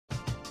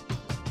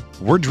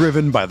We're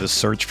driven by the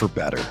search for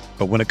better.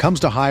 But when it comes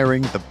to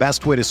hiring, the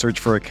best way to search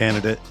for a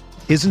candidate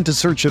isn't to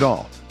search at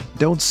all.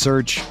 Don't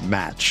search,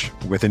 match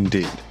with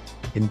Indeed.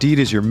 Indeed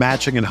is your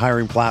matching and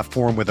hiring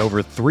platform with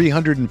over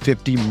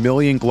 350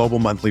 million global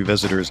monthly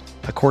visitors,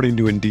 according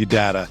to Indeed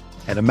data,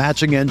 and a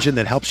matching engine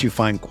that helps you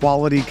find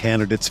quality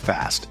candidates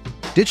fast.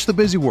 Ditch the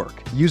busy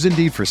work. Use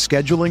Indeed for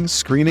scheduling,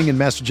 screening, and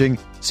messaging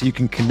so you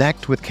can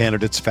connect with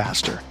candidates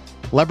faster.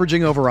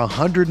 Leveraging over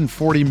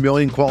 140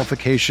 million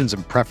qualifications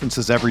and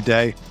preferences every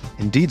day,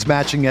 Indeed's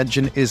matching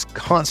engine is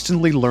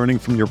constantly learning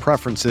from your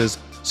preferences,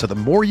 so the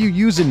more you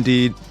use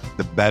Indeed,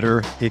 the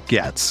better it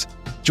gets.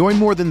 Join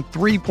more than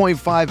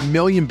 3.5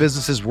 million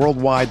businesses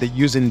worldwide that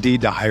use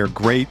Indeed to hire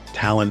great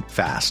talent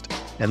fast.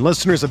 And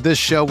listeners of this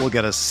show will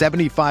get a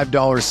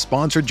 $75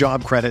 sponsored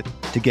job credit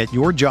to get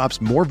your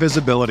jobs more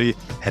visibility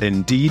at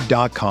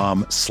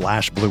Indeed.com/Blue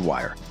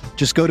Wire.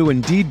 Just go to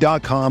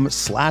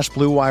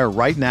Indeed.com/Blue Wire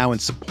right now and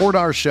support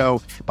our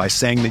show by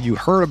saying that you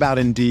heard about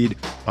Indeed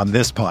on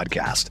this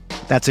podcast.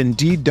 That's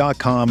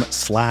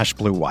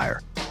Indeed.com/Blue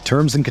Wire.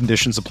 Terms and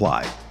conditions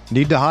apply.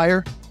 Need to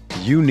hire?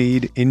 You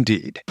need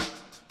Indeed.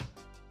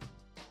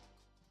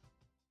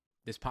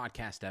 This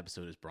podcast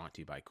episode is brought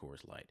to you by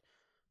Coors Light.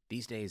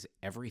 These days,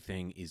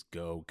 everything is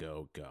go,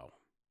 go, go.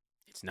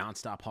 It's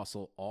nonstop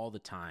hustle all the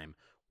time.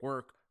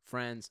 Work,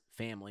 friends,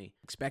 family,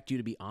 expect you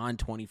to be on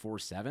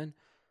 24/7.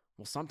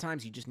 Well,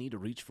 sometimes you just need to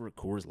reach for a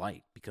Coors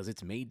Light because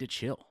it's made to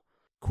chill.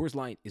 Coors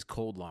Light is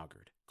cold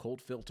lagered,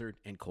 cold filtered,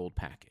 and cold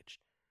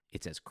packaged.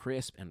 It's as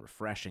crisp and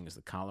refreshing as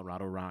the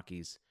Colorado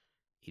Rockies.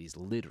 It is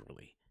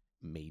literally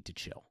made to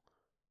chill.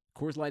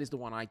 Coors Light is the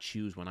one I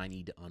choose when I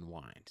need to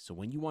unwind. So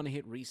when you want to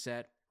hit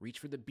reset, reach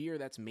for the beer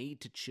that's made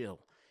to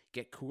chill.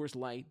 Get Coors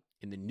Light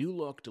in the new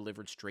look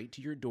delivered straight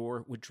to your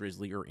door with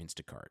Drizzly or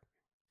Instacart.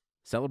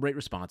 Celebrate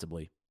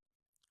responsibly.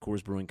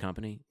 Coors Brewing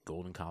Company,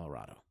 Golden,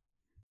 Colorado.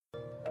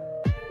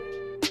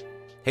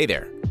 Hey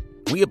there.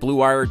 We at Blue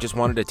Wire just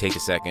wanted to take a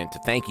second to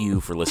thank you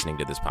for listening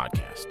to this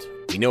podcast.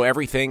 We know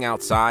everything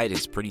outside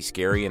is pretty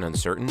scary and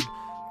uncertain,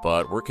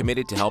 but we're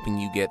committed to helping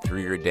you get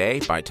through your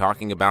day by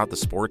talking about the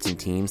sports and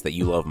teams that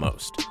you love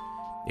most.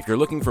 If you're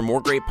looking for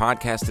more great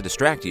podcasts to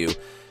distract you,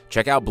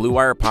 check out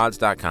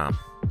BlueWirePods.com.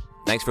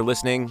 Thanks for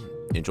listening.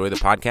 Enjoy the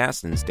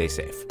podcast and stay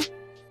safe.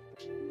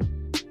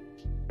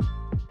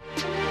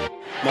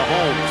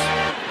 Mahomes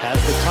has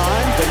the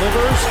time,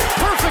 delivers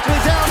perfectly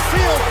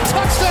downfield.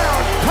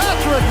 Touchdown,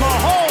 Patrick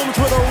Mahomes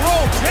with a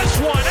rope. This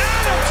one,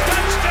 Adams,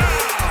 touchdown.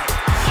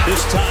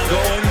 This time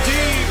going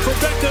deep for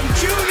Beckham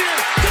Jr.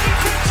 Did he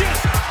catch it?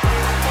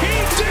 He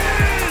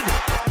did!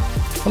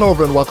 Hello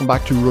everyone, welcome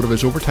back to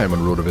RotoViz Overtime on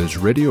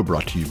RotoViz Radio,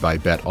 brought to you by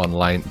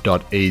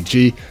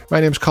betonline.ag. My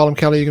name is Colin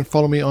Kelly. You can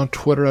follow me on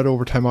Twitter at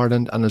Overtime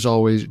Ireland, and as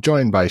always,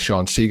 joined by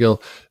Sean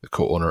Siegel, the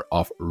co-owner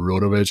of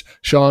RotoViz.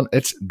 Sean,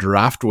 it's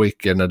draft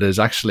week, and it is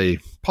actually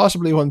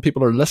possibly when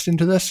people are listening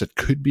to this, it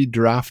could be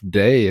draft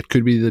day. It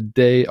could be the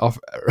day of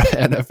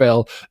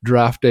NFL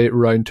draft day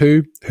round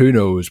 2. Who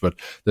knows? But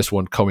this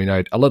one coming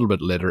out a little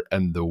bit later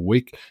in the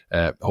week.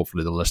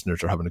 Hopefully the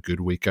listeners are having a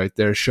good week out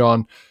there.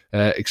 Sean,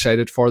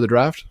 excited for the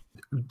draft?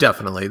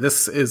 Definitely.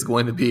 This is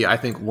going to be, I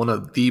think, one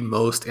of the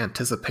most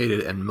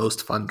anticipated and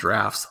most fun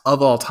drafts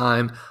of all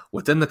time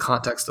within the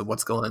context of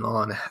what's going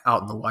on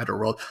out in the wider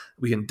world.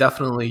 We can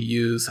definitely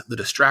use the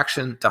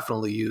distraction,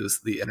 definitely use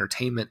the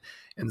entertainment.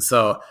 And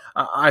so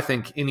I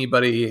think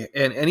anybody,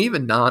 and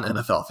even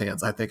non-NFL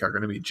fans, I think are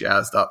going to be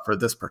jazzed up for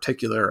this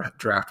particular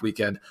draft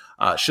weekend.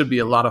 Should be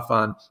a lot of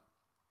fun.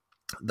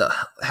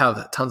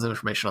 Have tons of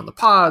information on the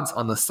pods,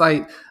 on the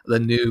site, the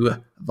new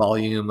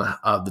volume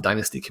of the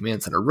Dynasty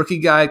Command Center Rookie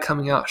Guide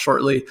coming out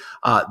shortly.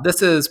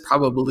 This is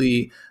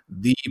probably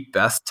the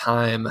best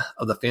time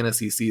of the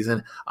fantasy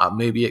season,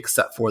 maybe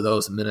except for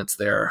those minutes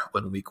there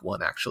when week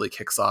 1 actually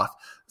kicks off.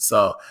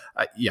 So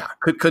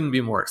couldn't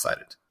be more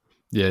excited.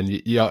 Yeah,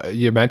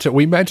 and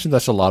we mentioned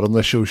this a lot on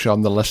the show,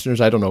 Sean. The listeners,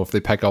 I don't know if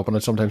they pick up on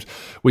it sometimes.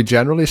 We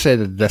generally say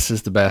that this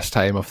is the best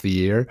time of the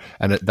year,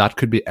 and that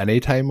could be any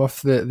time of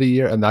the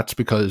year, and that's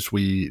because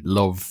we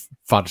love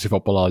fantasy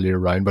football all year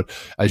round. But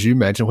as you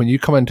mentioned, when you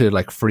come into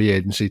like free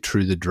agency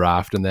through the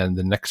draft, and then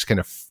the next kind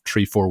of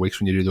 3-4 weeks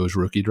when you do those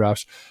rookie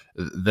drafts,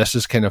 this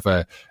is kind of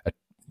a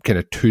kind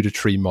of 2 to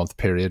 3 month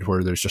period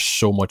where there's just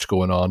so much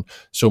going on,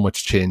 so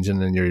much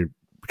changing, and your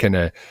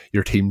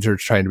teams are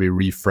trying to be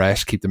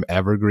refreshed, keep them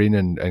evergreen,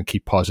 and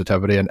keep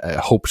positivity, and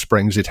hope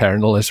springs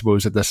eternal, I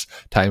suppose, at this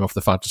time of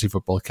the fantasy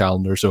football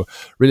calendar. So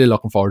really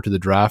looking forward to the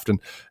draft. And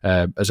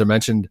as I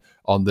mentioned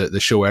on the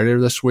show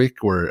earlier this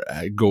week, we're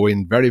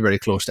going very, very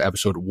close to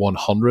episode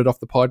 100 of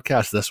the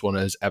podcast. This one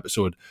is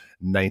episode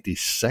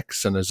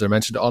 96. And as I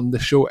mentioned on the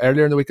show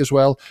earlier in the week as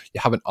well, you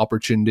have an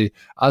opportunity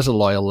as a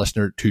loyal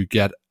listener to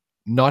get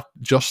not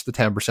just the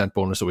 10%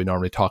 bonus that we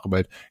normally talk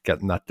about,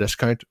 getting that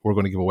discount. We're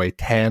going to give away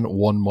 10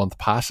 one-month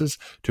passes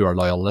to our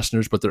loyal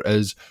listeners, but there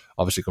is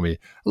obviously going to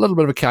be a little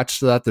bit of a catch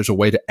to that. There's a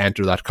way to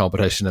enter that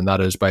competition, and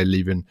that is by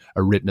leaving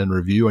a written in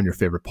review on your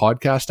favorite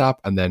podcast app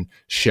and then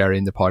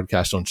sharing the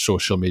podcast on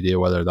social media,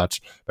 whether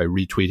that's by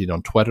retweeting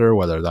on Twitter,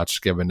 whether that's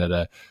giving it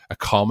a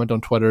comment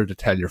on Twitter to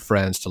tell your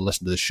friends to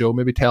listen to the show,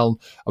 maybe tell them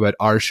about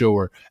our show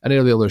or any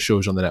of the other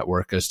shows on the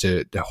network as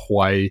to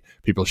why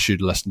people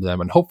should listen to them.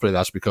 And hopefully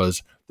that's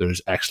because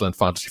there's excellent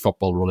fantasy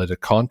football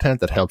related content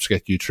that helps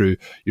get you through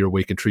your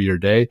week and through your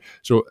day.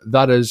 So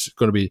that is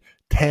going to be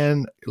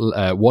 10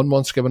 1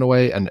 months given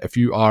away, and if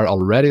you are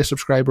already a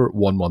subscriber,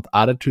 1 month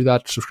added to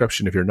that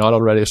subscription. If you're not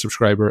already a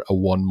subscriber, a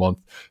 1 month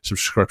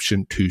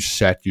subscription to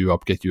set you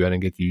up, get you in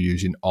and get you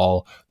using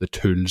all the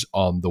tools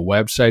on the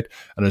website.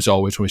 And as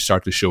always, when we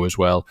start the show as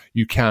well,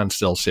 you can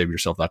still save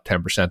yourself that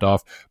 10%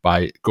 off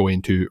by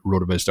going to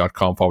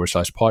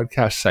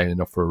rotoviz.com/podcast,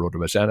 signing up for a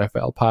Rotoviz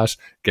NFL pass,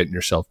 getting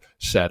yourself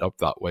set up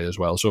that way as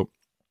well. So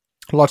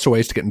lots of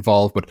ways to get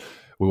involved, but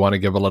we want to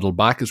give a little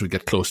back as we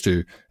get close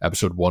to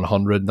episode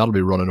 100. And that'll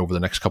be running over the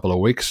next couple of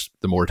weeks.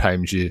 The more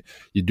times you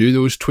do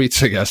those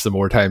tweets, I guess, the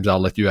more times I'll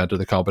let you enter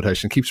the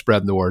competition. Keep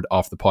spreading the word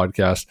off the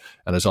podcast.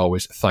 And as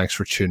always, thanks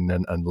for tuning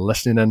in and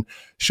listening in.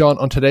 Sean,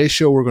 on today's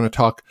show, we're going to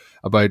talk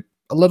about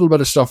a little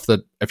bit of stuff that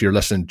if you're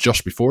listening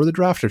just before the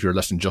draft, if you're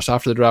listening just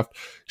after the draft,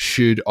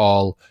 should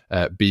all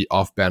be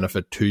of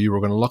benefit to you. We're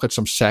going to look at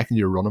some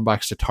second-year running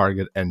backs to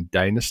target in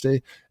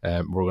Dynasty.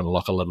 We're going to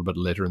look a little bit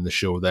later in the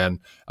show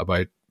then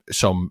about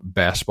some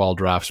best ball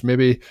drafts.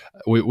 Maybe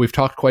we've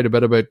talked quite a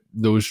bit about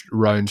those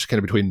rounds, kind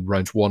of between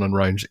rounds 1 and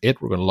rounds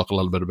 8. We're going to look a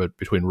little bit about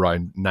between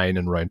round 9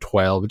 and round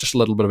 12, just a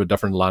little bit of a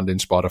different landing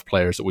spot of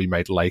players that we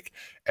might like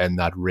in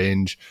that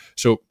range.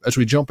 So as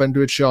we jump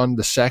into it, Sean,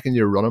 the second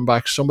year running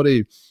back,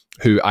 somebody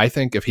who I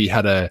think if he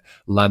had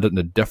landed in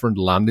a different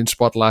landing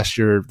spot last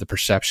year, the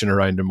perception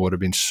around him would have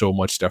been so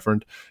much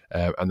different,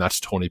 and that's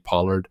Tony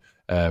Pollard.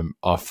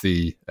 Off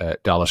the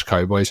Dallas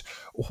Cowboys.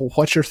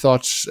 What's your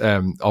thoughts?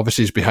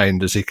 Obviously, he's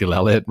behind Ezekiel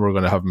Elliott, and we're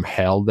going to have him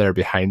held there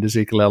behind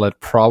Ezekiel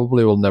Elliott.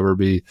 Probably will never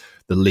be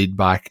the lead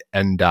back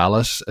in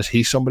Dallas. Is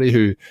he somebody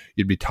who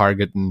you'd be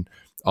targeting,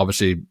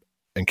 obviously,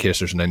 in case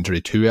there's an injury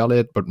to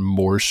Elliott, but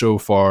more so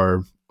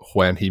for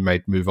when he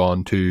might move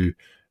on to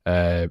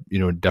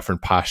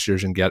different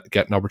pastures and get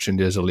an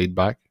opportunity as a lead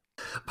back?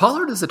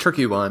 Pollard is a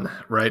tricky one,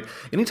 right?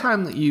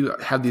 Anytime that you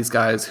have these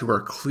guys who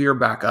are clear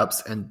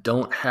backups and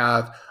don't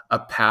have a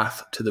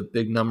path to the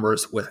big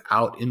numbers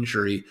without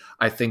injury,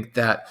 I think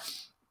that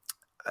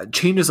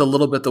changes a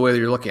little bit the way that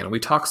you're looking at it. We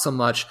talk so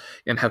much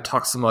and have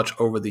talked so much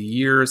over the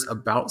years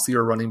about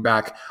zero running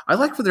back. I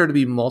like for there to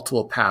be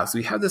multiple paths.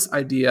 We have this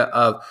idea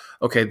of,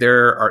 okay,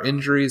 there are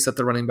injuries at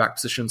the running back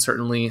position.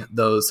 Certainly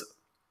those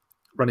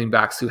running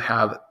backs who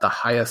have the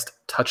highest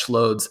touch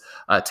loads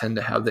tend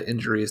to have the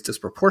injuries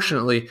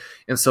disproportionately.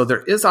 And so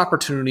there is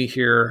opportunity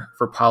here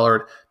for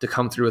Pollard to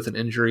come through with an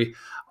injury.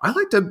 I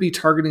like to be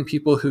targeting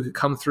people who could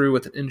come through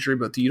with an injury,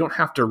 but you don't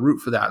have to root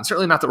for that. And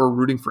certainly not that we're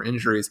rooting for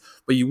injuries,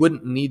 but you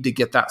wouldn't need to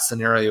get that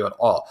scenario at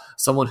all.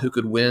 Someone who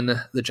could win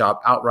the job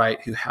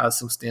outright, who has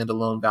some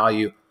standalone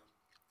value.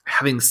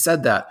 Having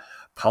said that,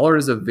 Pollard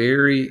is a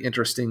very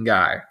interesting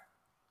guy.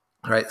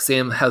 All right,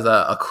 Sam has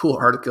a cool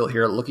article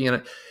here looking at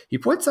it. He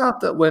points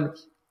out that when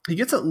he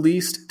gets at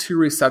least 2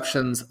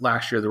 receptions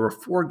last year, there were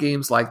 4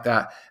 games like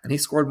that, and he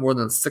scored more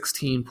than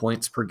 16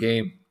 points per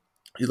game.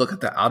 You look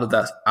at the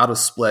out of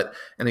split,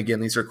 and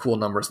again, these are cool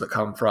numbers that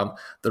come from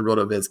the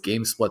RotoViz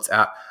Game Splits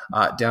app,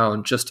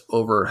 down just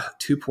over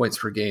 2 points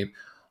per game.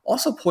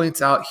 Also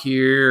points out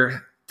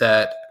here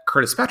that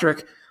Curtis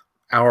Patrick,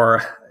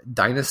 our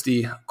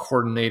dynasty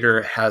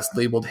coordinator, has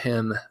labeled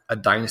him a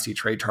dynasty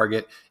trade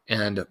target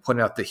and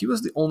pointed out that he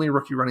was the only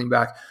rookie running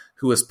back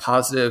who was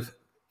positive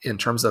in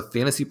terms of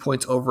fantasy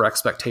points over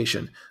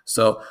expectation.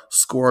 So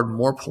scored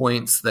more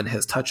points than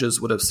his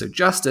touches would have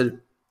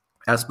suggested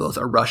as both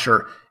a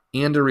rusher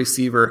and a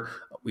receiver.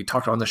 We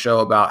talked on the show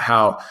about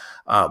how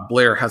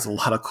Blair has a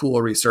lot of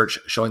cool research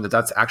showing that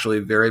that's actually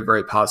very,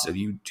 very positive.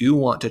 You do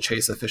want to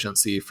chase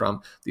efficiency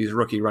from these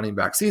rookie running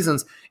back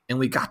seasons. And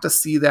we got to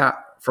see that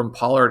from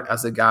Pollard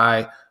as a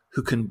guy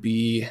who can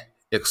be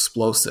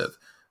explosive.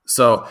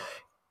 So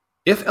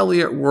if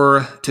Elliott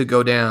were to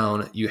go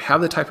down, you have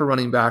the type of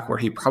running back where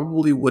he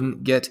probably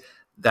wouldn't get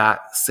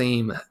that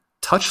same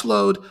touch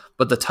load,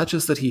 but the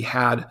touches that he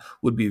had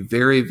would be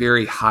very,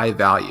 very high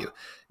value.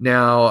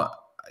 Now,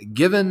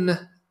 given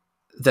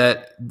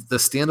that the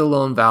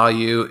standalone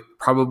value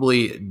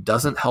probably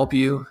doesn't help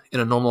you in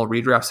a normal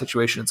redraft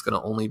situation, it's going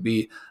to only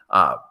be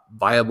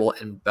viable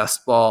in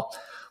best ball.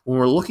 When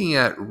we're looking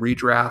at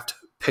redraft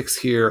picks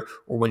here,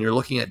 or when you're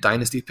looking at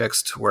dynasty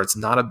picks to where it's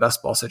not a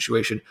best ball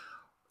situation,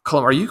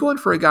 Colm, are you going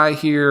for a guy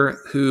here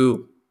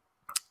who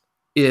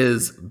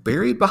is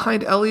buried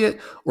behind Elliott,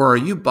 or are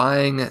you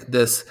buying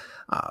this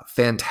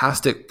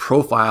fantastic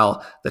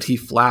profile that he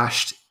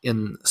flashed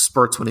in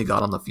spurts when he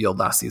got on the field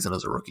last season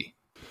as a rookie?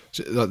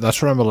 So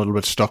that's where I'm a little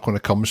bit stuck when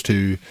it comes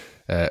to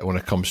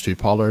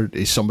Pollard.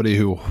 He's somebody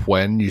who,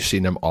 when you've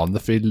seen him on the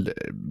field,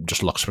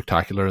 just looks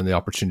spectacular in the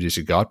opportunities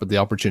he got, but the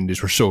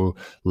opportunities were so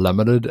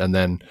limited. And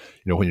then,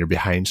 when you're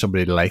behind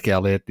somebody like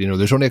Elliott,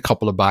 there's only a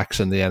couple of backs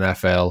in the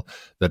NFL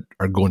that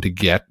are going to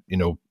get,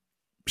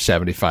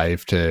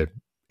 75 to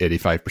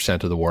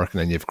 85% of the work,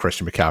 and then you have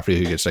Christian McCaffrey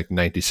who gets like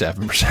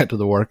 97% of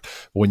the work.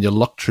 But when you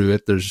look through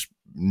it, there's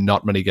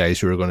not many guys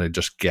who are going to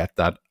just get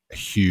that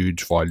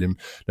huge volume.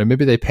 Now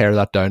maybe they pare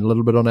that down a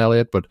little bit on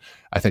Elliott, but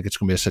I think it's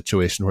going to be a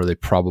situation where they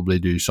probably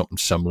do something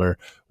similar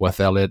with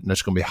Elliott, and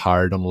it's going to be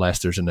hard unless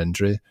there's an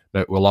injury.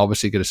 Now we'll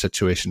obviously get a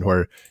situation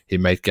where he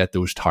might get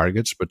those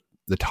targets, but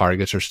the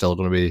targets are still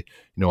going to be,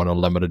 on a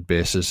limited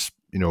basis,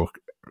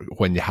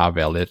 when you have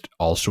Elliott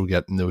also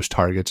getting those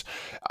targets.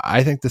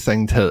 I think the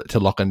thing to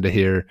look into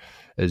here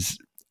is,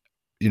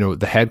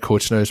 the head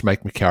coach now is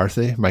Mike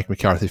McCarthy. Mike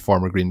McCarthy,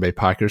 former Green Bay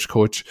Packers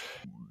coach.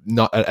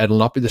 It'll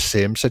not be the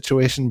same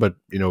situation, but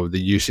the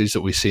usage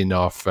that we've seen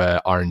of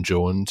Aaron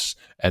Jones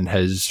in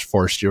his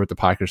first year at the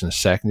Packers and his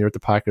second year at the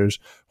Packers,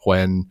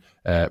 when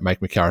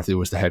Mike McCarthy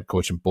was the head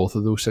coach in both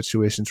of those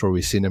situations, where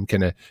we've seen him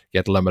kind of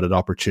get limited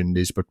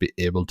opportunities but be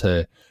able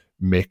to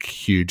make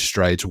huge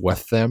strides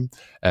with them.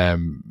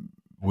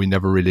 We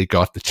never really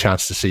got the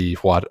chance to see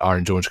what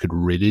Aaron Jones could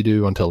really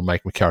do until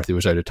Mike McCarthy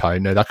was out of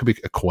town. Now, that could be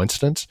a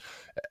coincidence.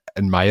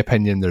 In my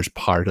opinion, there's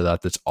part of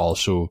that that's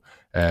also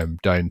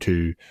down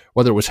to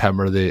whether it was him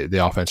or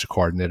the offensive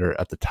coordinator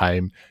at the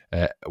time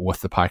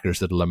with the Packers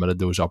that limited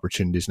those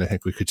opportunities. And I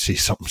think we could see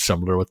something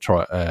similar with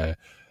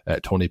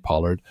Tony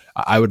Pollard.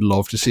 I would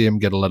love to see him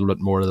get a little bit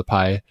more of the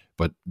pie,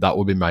 but that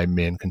would be my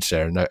main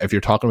concern. Now, if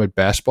you're talking about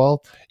best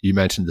ball, you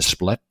mentioned the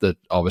split that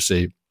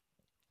obviously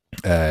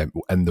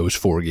in those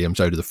 4 games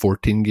out of the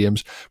 14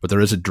 games, but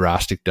there is a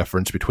drastic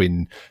difference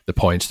between the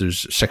points.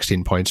 There's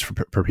 16 points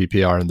per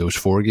PPR in those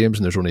 4 games,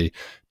 and there's only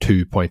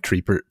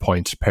 2.3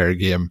 points per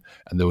game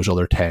in those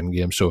other 10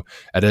 games. So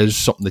it is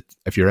something that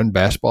if you're in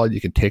best ball, you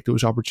can take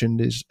those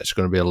opportunities. It's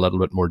going to be a little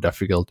bit more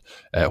difficult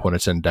when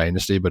it's in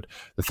Dynasty, but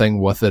the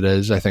thing with it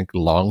is, I think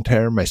long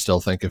term, I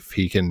still think if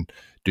he can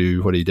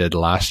do what he did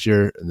last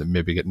year and then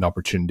maybe get an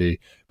opportunity,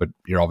 but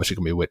you're obviously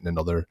going to be waiting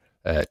another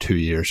 2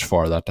 years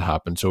for that to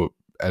happen. So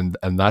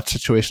and that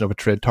situation of a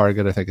trade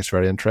target, I think is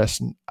very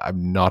interesting.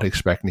 I'm not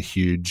expecting a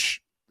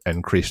huge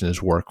increase in his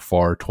work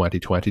for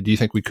 2020. Do you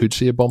think we could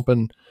see a bump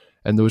in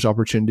those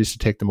opportunities to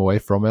take them away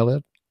from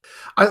Elliott?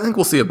 I think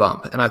we'll see a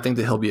bump, and I think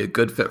that he'll be a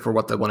good fit for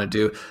what they want to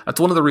do.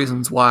 That's one of the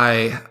reasons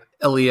why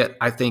Elliott,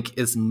 I think,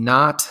 is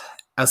not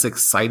as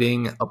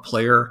exciting a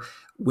player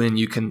when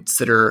you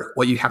consider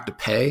what you have to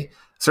pay.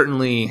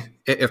 Certainly,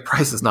 if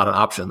price is not an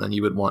option, then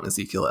you would want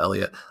Ezekiel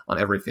Elliott on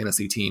every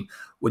fantasy team.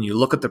 When you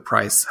look at the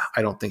price,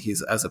 I don't think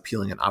he's as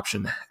appealing an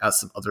option as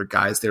some other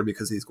guys there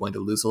because he's going to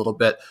lose a little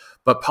bit.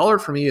 But Pollard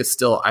for me is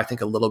still, I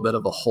think, a little bit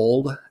of a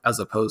hold as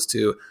opposed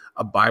to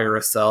a buy or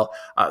a sell.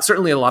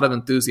 Certainly a lot of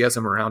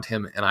enthusiasm around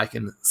him, and I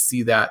can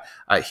see that.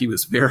 He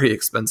was very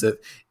expensive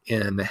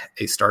in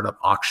a startup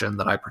auction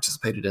that I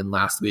participated in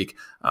last week.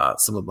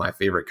 Some of my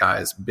favorite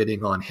guys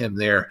bidding on him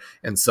there.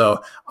 And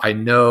so I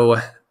know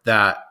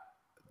that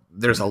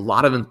there's a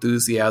lot of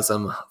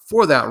enthusiasm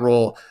for that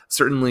role.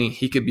 Certainly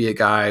he could be a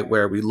guy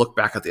where we look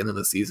back at the end of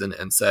the season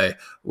and say,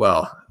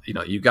 well,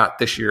 you got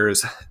this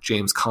year's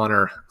James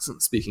Conner,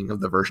 speaking of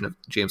the version of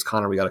James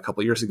Conner we got a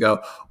couple years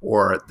ago,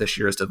 or this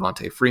year's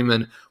Devontae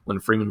Freeman,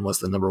 when Freeman was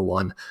the number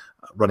 1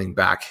 running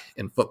back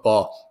in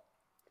football.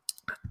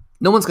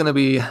 No one's going to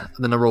be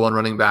the number 1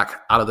 running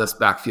back out of this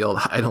backfield,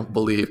 I don't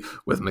believe,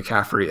 with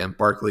McCaffrey and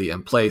Barkley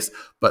in place,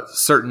 but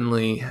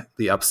certainly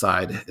the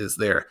upside is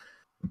there.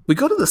 We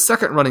go to the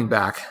second running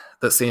back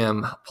that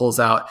Sam pulls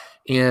out,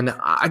 and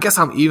I guess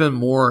I'm even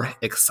more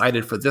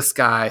excited for this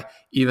guy,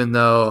 even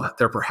though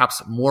there are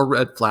perhaps more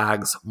red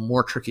flags,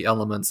 more tricky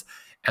elements,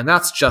 and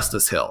that's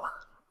Justice Hill,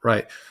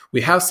 right? We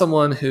have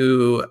someone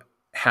who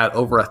had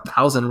over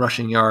 1,000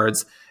 rushing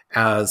yards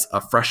as a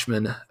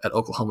freshman at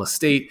Oklahoma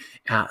State,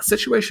 a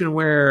situation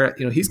where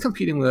he's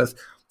competing with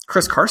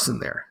Chris Carson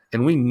there.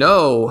 And we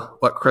know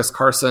what Chris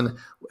Carson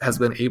has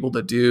been able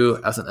to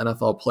do as an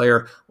NFL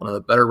player, one of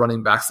the better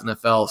running backs in the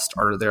NFL,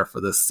 started there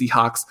for the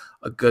Seahawks,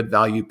 a good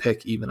value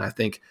pick even, I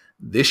think,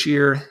 this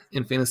year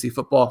in fantasy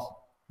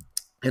football.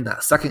 In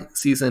that second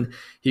season,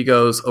 he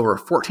goes over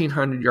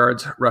 1,400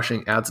 yards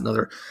rushing, adds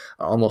another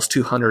almost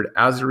 200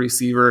 as a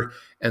receiver,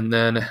 and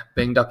then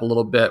banged up a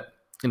little bit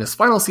in his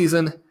final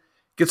season.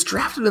 Gets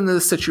drafted into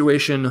this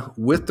situation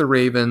with the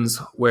Ravens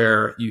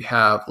where you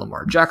have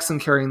Lamar Jackson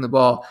carrying the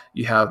ball.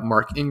 You have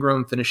Mark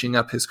Ingram finishing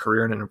up his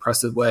career in an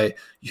impressive way.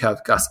 You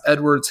have Gus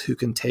Edwards who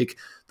can take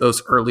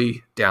those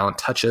early down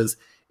touches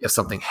if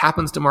something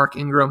happens to Mark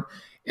Ingram.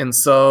 And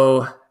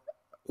so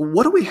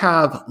what do we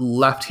have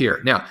left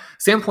here? Now,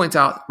 Sam points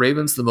out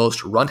Ravens the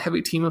most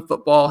run-heavy team in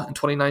football in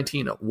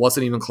 2019. It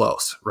wasn't even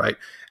close, right?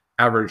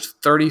 Averaged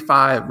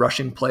 35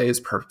 rushing plays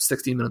per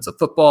 60 minutes of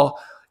football.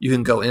 You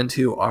can go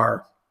into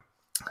our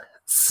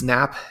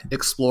Snap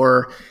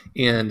Explorer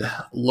and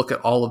look at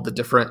all of the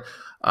different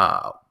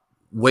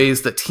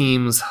ways that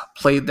teams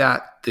played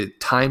that, the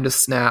time to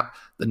snap,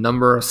 the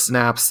number of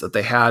snaps that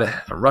they had,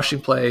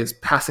 rushing plays,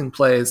 passing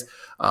plays,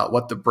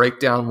 what the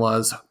breakdown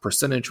was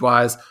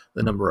percentage-wise,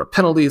 the number of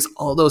penalties,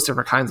 all those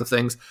different kinds of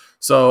things.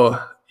 So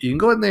you can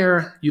go in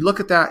there, you look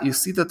at that, you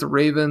see that the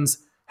Ravens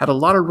had a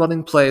lot of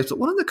running plays, but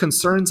one of the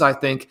concerns, I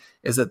think,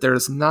 is that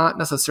there's not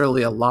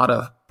necessarily a lot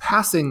of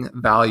passing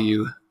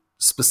value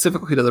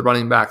specifically to the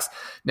running backs.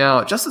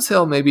 Now, Justice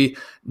Hill, maybe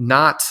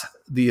not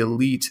the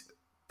elite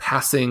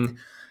passing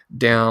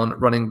down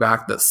running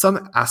back that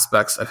some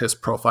aspects of his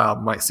profile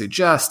might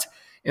suggest.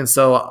 And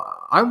so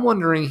I'm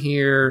wondering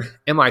here,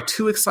 am I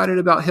too excited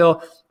about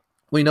Hill?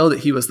 We know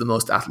that he was the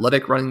most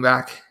athletic running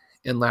back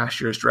in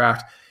last year's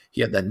draft.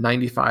 He had the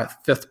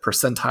 95th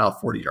percentile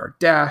 40-yard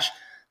dash,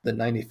 the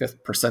 95th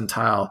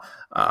percentile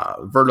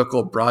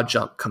vertical broad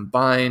jump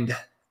combined.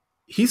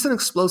 He's an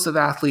explosive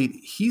athlete.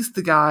 He's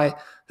the guy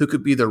who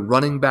could be the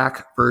running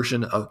back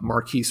version of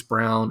Marquise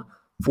Brown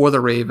for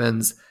the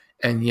Ravens.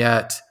 And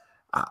yet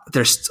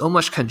there's so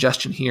much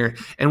congestion here.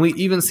 And we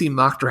even see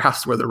mock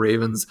drafts where the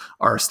Ravens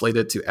are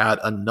slated to add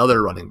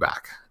another running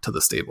back to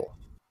the stable.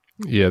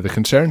 Yeah, the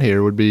concern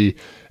here would be,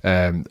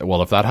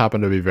 if that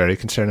happened, it would be very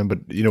concerning. But,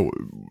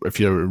 if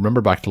you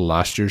remember back to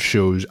last year's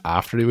shows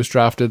after he was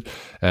drafted,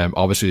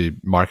 obviously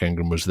Mark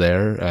Ingram was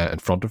there in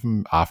front of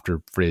him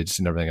after free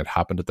agency and everything had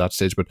happened at that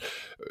stage. But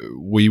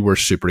we were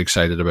super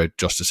excited about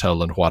Justice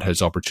Hill and what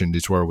his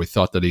opportunities were. We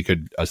thought that he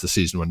could, as the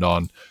season went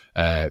on,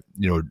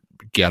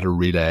 get a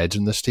real edge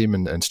in this team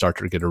and start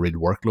to get a real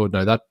workload.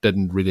 Now, that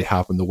didn't really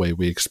happen the way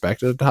we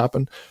expected it to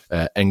happen.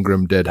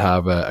 Ingram did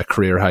have a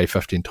career-high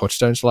 15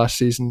 touchdowns last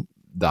season.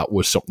 That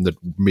was something that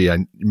me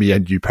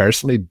and you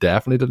personally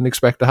definitely didn't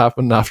expect to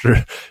happen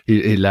after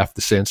he left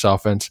the Saints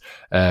offense.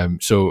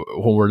 So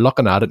when we're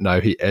looking at it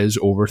now, he is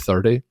over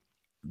 30.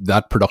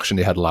 That production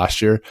he had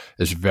last year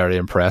is very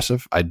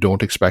impressive. I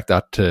don't expect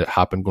that to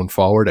happen going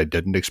forward. I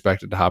didn't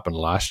expect it to happen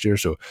last year.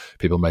 So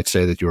people might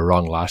say that you were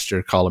wrong last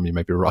year, Colm. You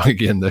might be wrong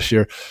again this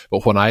year.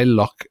 But when I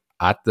look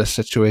at this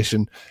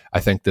situation, I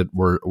think that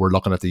we're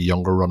looking at the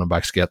younger running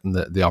backs getting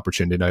the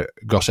opportunity. Now,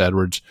 Gus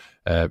Edwards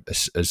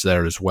is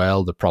there as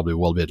well. There probably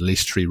will be at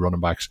least 3 running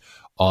backs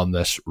on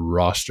this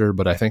roster,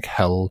 but I think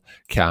Hill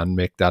can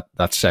make that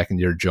second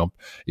year jump.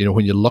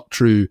 When you look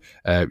through,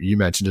 you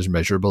mentioned his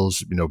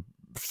measurables,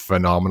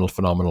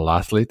 phenomenal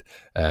athlete.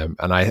 And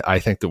I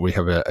think that we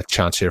have a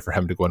chance here for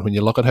him to go. And when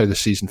you look at how the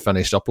season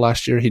finished up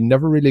last year, he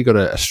never really got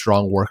a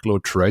strong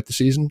workload throughout the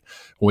season.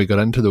 When we got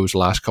into those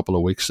last couple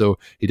of weeks, so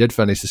he did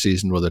finish the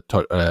season with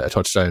a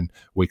touchdown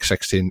week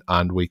 16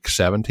 and week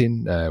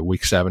 17.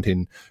 Week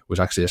 17 was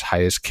actually his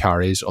highest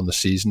carries on the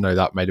season. Now,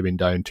 that might have been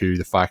down to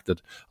the fact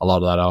that a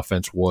lot of that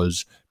offense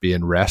was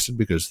being rested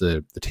because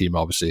the team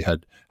obviously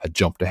had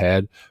jumped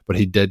ahead, but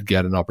he did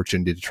get an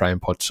opportunity to try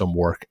and put some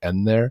work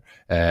in there.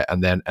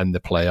 And then in the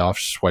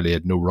playoffs, while he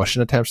had no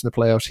rushing attempts in the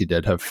playoffs, he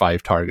did have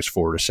 5 targets,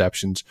 4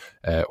 receptions,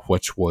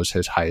 which was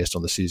his highest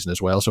on the season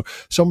as well. So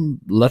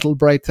some little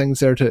bright things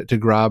there to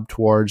grab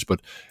towards,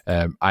 but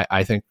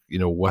I think,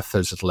 with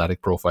his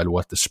athletic profile,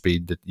 with the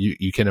speed that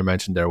you kind of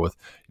mentioned there with,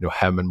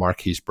 him and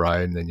Marquise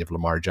Brown, and then you have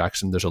Lamar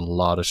Jackson, there's a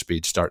lot of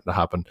speed starting to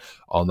happen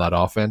on that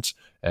offense.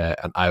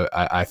 And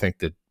I think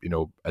that,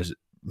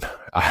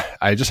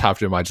 I just have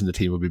to imagine the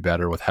team would be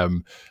better with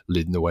him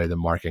leading the way than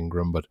Mark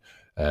Ingram, but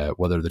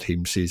whether the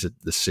team sees it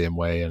the same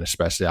way, and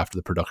especially after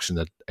the production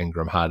that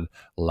Ingram had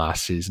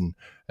last season,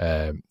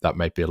 that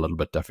might be a little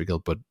bit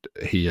difficult. But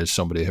he is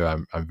somebody who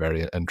I'm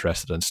very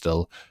interested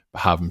in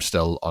have him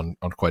still on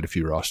quite a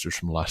few rosters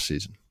from last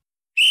season.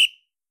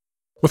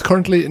 With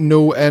currently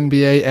no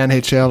NBA,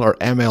 NHL or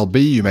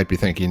MLB, you might be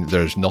thinking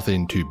there's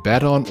nothing to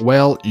bet on.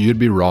 Well, you'd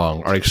be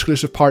wrong. Our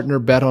exclusive partner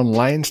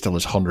BetOnline still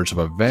has hundreds of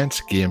events,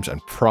 games and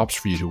props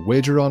for you to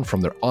wager on, from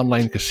their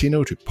online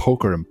casino to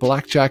poker and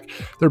blackjack.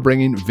 They're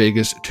bringing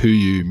Vegas to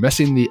you.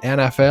 Missing the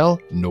NFL?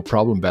 No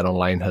problem.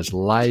 BetOnline has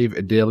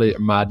live daily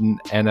Madden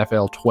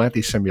NFL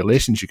 20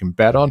 simulations you can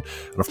bet on.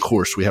 And of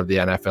course, we have the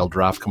NFL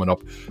draft coming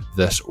up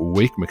this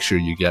week. Make sure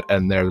you get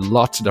in there.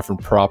 Lots of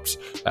different props.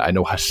 I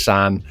know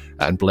Hassan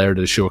and Blair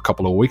did a show a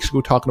couple of weeks ago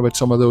talking about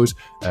some of those.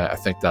 I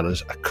think that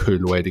is a cool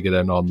way to get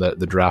in on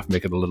the draft,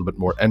 make it a little bit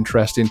more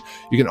interesting.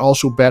 You can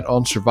also bet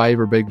on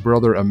Survivor, Big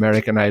Brother,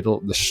 American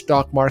Idol, the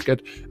stock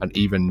market, and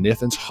even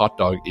Nathan's hot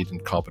dog eating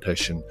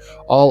competition.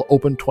 All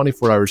open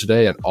 24 hours a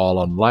day and all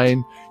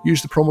online.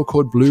 Use the promo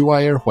code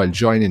BlueWire while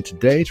joining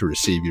today to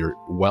receive your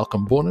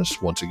welcome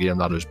bonus. Once again,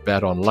 that is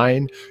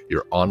BetOnline,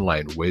 your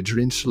online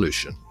wagering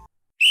solution.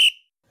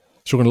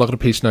 So we're going to look at a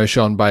piece now,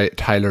 Sean, by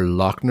Tyler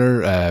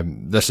Lochner.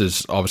 This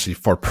is obviously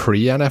for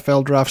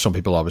pre-NFL draft. Some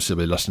people obviously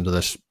will be listening to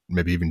this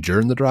maybe even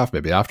during the draft,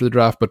 maybe after the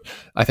draft, but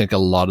I think a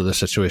lot of the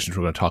situations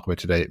we're going to talk about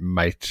today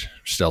might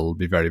still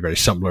be very, very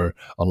similar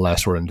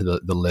unless we're into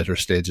the later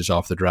stages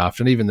of the draft.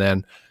 And even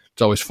then,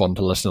 it's always fun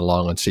to listen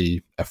along and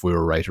see if we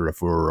were right or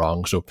if we were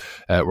wrong. So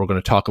we're going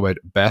to talk about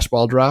best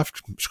ball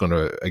draft. It's going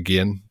to,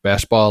 again,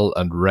 best ball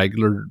and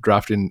regular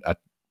drafting at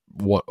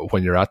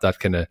when you're at that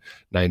kind of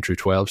 9 through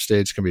 12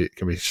 stage can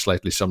be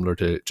slightly similar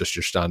to just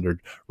your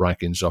standard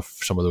rankings of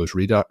some of those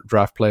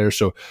redraft players.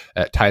 So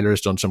Tyler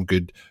has done some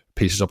good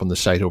pieces up on the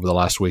site over the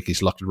last week.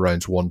 He's looked at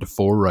rounds 1 to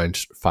 4,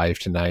 rounds 5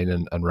 to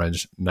 9, and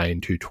rounds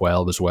 9 to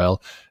 12 as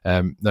well.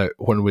 Now,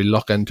 when we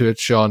look into it,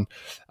 Sean,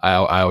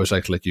 I always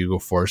like to let you go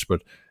first,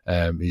 but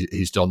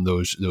he's done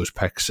those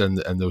picks and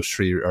those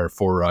 3 or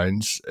 4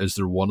 rounds. Is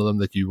there one of them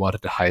that you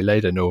wanted to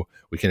highlight? I know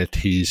we kind of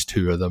teased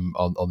 2 of them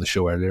on the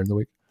show earlier in the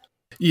week.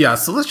 Yeah,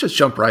 so let's just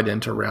jump right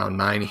into round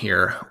 9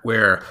 here,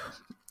 where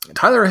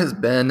Tyler has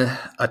been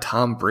a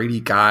Tom Brady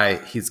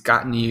guy. He's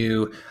gotten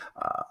you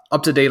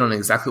up to date on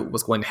exactly what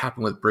was going to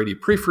happen with Brady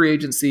pre-free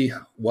agency,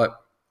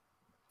 what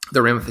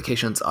the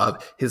ramifications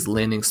of his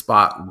landing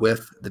spot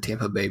with the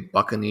Tampa Bay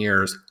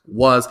Buccaneers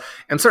was.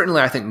 And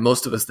certainly I think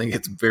most of us think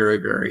it's very,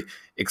 very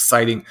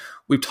exciting.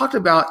 We've talked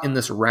about in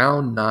this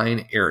round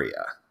 9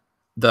 area,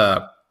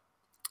 the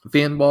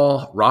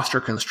Fanball Roster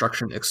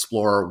Construction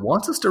Explorer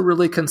wants us to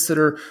really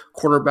consider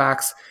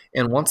quarterbacks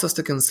and wants us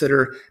to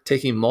consider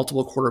taking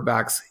multiple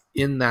quarterbacks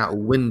in that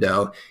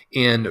window.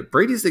 And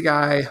Brady's the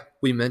guy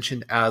we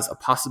mentioned as a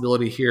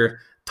possibility here.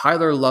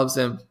 Tyler loves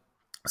him.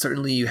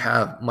 Certainly you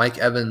have Mike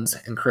Evans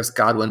and Chris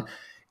Godwin.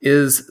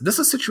 Is this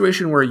a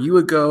situation where you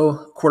would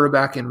go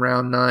quarterback in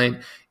round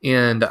 9?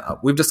 And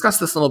we've discussed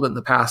this a little bit in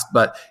the past,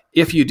 but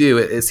if you do,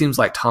 it seems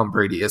like Tom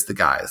Brady is the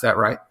guy. Is that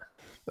right?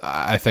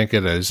 I think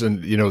it is.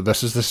 And,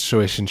 this is the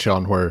situation,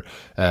 Sean, where,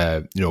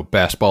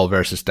 best ball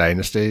versus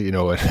dynasty.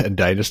 In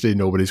dynasty,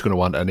 nobody's going to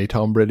want any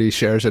Tom Brady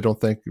shares, I don't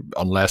think,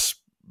 unless,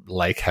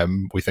 like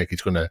him, we think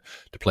he's going to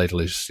play till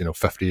he's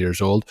 50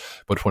 years old.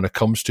 But when it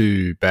comes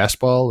to best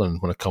ball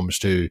and when it comes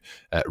to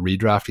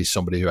redraft, he's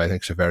somebody who I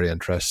think is a very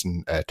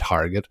interesting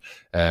target.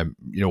 When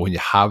you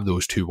have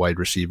those 2 wide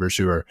receivers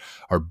who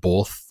are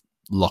both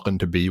looking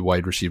to be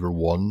wide receiver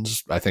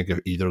 1s, I think if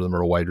either of them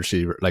are a wide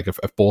receiver, like if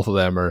both of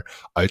them are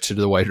outside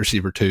of the wide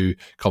receiver 2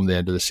 come the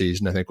end of the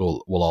season, I think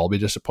we'll all be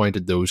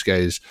disappointed. Those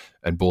guys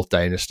in both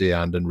dynasty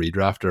and in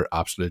redraft are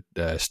absolute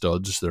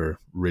studs. They're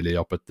really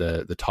up at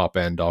the top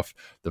end of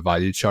the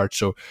value chart.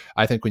 So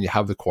I think when you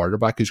have the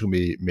quarterback who's going to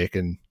be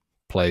making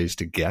plays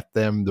to get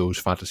them those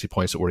fantasy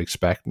points that we're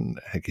expecting,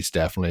 I think he's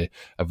definitely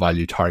a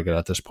value target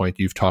at this point.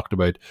 You've talked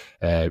about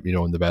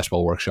in the Best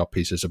Ball Workshop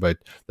pieces about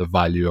the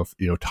value of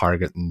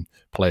targeting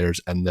players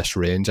in this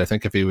range. I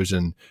think if he was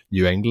in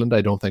New England,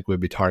 I don't think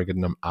we'd be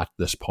targeting him at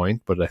this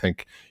point, but I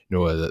think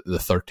the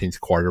 13th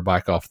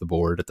quarterback off the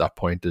board at that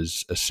point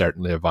is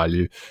certainly a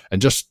value.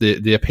 And just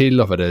the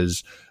appeal of it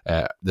is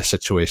the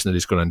situation that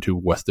he's going into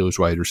with those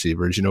wide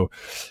receivers.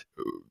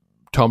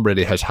 Tom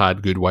Brady has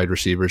had good wide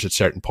receivers at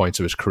certain points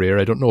of his career.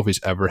 I don't know if he's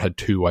ever had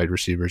 2 wide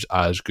receivers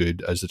as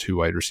good as the 2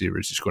 wide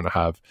receivers he's going to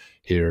have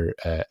here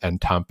in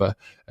Tampa.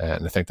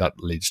 And I think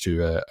that leads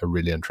to a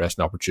really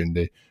interesting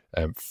opportunity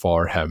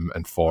for him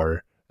and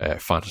for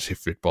fantasy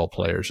football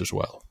players as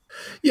well.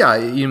 Yeah,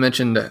 you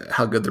mentioned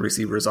how good the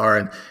receivers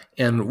are.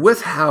 And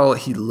with how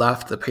he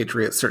left the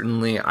Patriots,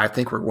 certainly I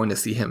think we're going to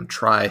see him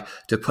try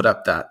to put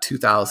up that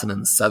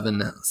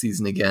 2007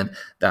 season again,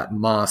 that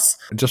Moss.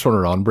 Just when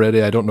we're on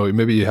Brady, I don't know,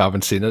 maybe you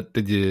haven't seen it.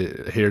 Did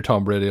you hear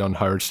Tom Brady on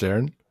Howard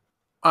Stern?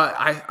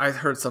 I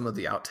heard some of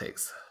the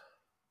outtakes.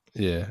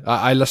 Yeah,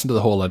 I listened to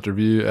the whole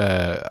interview.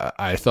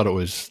 I thought it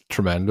was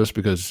tremendous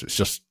because it's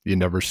just, you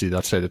never see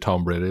that side of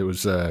Tom Brady. It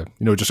was,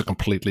 just a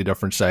completely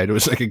different side. It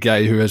was like a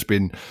guy who has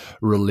been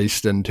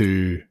released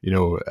into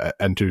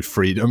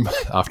freedom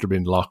after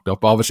being locked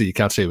up. Obviously, you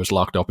can't say he was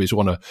locked up. He's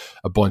won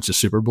a bunch of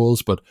Super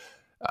Bowls, but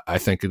I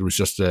think it was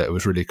just, it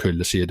was really cool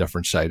to see a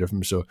different side of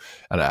him. So,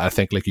 and I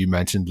think, like you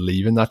mentioned,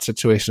 leaving that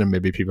situation and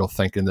maybe people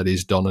thinking that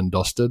he's done and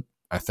dusted,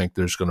 I think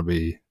there's going to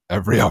be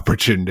every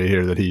opportunity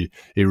here that he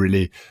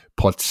really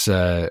puts,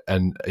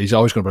 and he's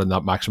always going to put in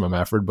that maximum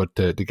effort, but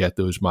to get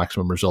those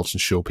maximum results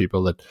and show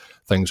people that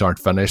things aren't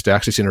finished. I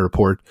actually seen a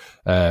report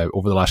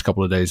over the last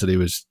couple of days that he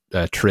was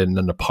training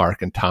in the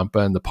park in Tampa,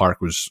 and the park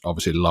was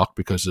obviously locked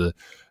because of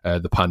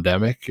the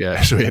pandemic,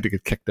 so he had to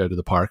get kicked out of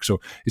the park. So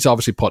he's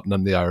obviously putting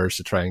in the hours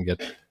to try and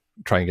get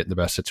in the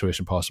best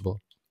situation possible.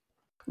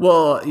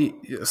 Well,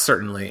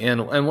 certainly.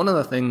 And one of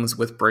the things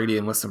with Brady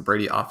and with some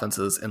Brady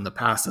offenses in the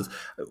past is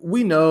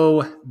we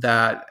know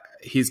that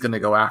he's going to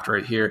go after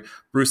it here.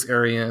 Bruce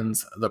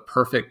Arians, the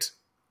perfect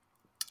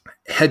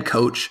head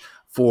coach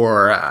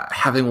for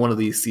having one of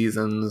these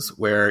seasons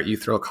where you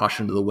throw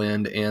caution to the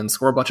wind and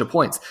score a bunch of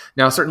points.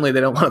 Now, certainly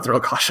they don't want to throw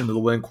caution to the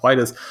wind quite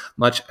as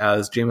much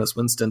as Jameis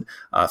Winston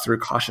threw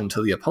caution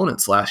to the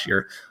opponents last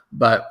year.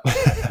 But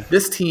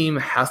this team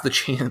has the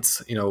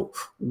chance,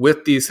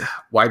 with these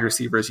wide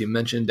receivers you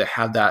mentioned, to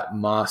have that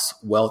Moss,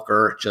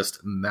 Welker, just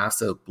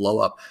massive blow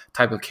up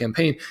type of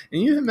campaign.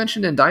 And you even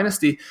mentioned in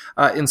Dynasty,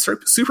 in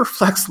super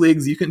flex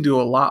leagues, you can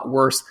do a lot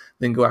worse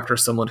than go after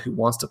someone who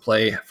wants to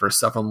play for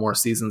several more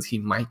seasons. He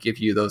might give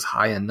you those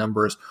high end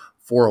numbers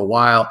for a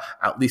while,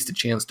 at least a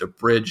chance to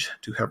bridge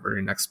to whoever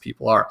your next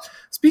people are.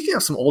 Speaking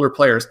of some older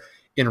players,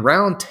 in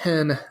round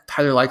 10,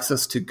 Tyler likes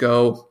us to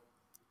go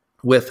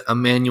with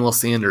Emmanuel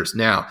Sanders.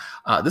 Now,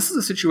 this is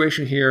a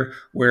situation here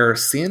where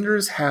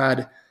Sanders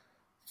had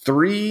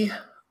 3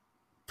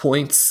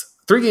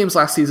 games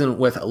last season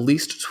with at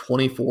least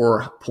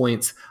 24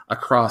 points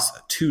across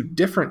 2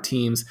 different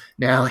teams.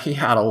 Now, he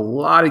had a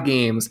lot of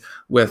games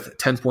with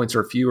 10 points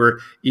or fewer,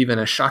 even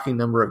a shocking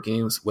number of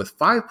games with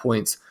 5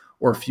 points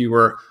or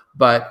fewer.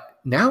 But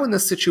now in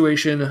this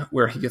situation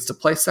where he gets to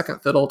play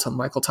second fiddle to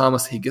Michael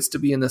Thomas, he gets to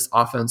be in this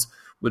offense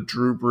with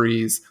Drew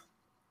Brees.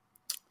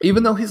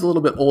 Even though he's a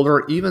little bit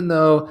older, even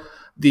though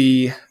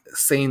the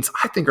Saints,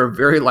 I think, are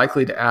very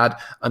likely to add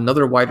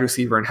another wide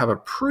receiver and have a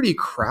pretty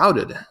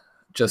crowded,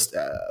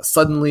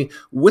 suddenly,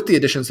 with the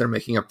additions they're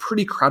making, a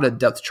pretty crowded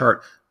depth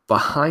chart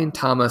behind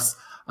Thomas.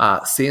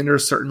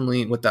 Sanders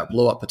certainly with that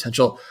blow-up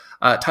potential.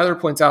 Tyler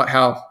points out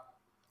how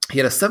he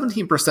had a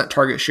 17%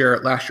 target share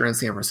last year in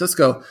San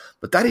Francisco,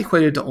 but that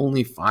equated to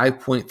only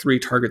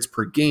 5.3 targets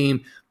per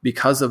game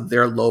because of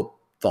their low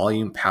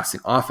volume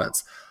passing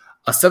offense.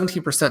 A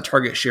 17%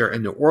 target share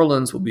in New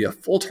Orleans will be a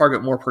full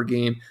target more per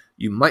game.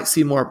 You might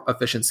see more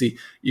efficiency.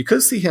 You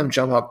could see him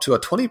jump up to a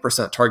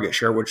 20% target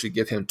share, which would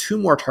give him 2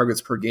 more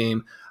targets per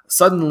game.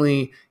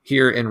 Suddenly,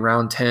 here in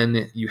round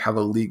 10, you have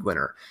a league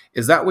winner.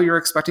 Is that what you're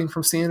expecting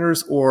from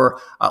Sanders? Or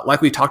like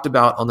we talked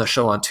about on the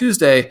show on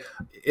Tuesday,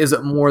 is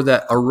it more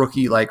that a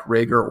rookie like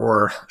Reagor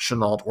or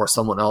Shenault or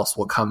someone else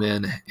will come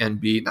in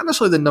and be not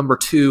necessarily the number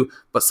 2,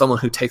 but someone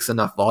who takes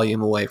enough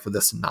volume away for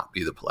this to not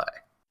be the play?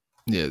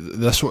 Yeah,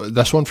 this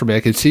one for me,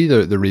 I could see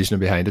the reasoning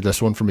behind it.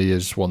 This one for me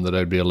is one that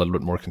I'd be a little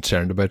bit more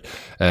concerned about.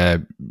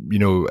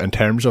 In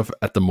terms of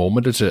at the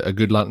moment, it's a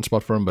good landing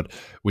spot for him, but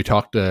we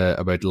talked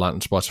about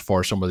landing spots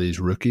for some of these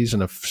rookies,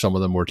 and if some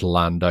of them were to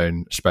land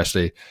down,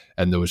 especially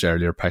in those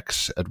earlier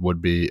picks, it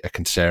would be a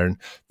concern.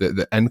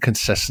 The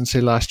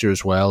inconsistency last year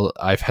as well,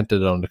 I've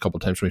hinted on it a couple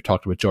of times when we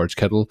talked about George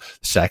Kittle.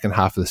 The second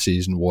half of the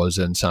season was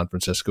in San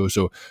Francisco,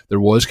 so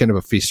there was kind of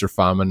a feast or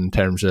famine in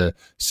terms of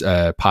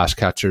pass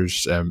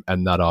catchers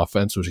in that offense.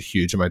 There was a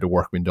huge amount of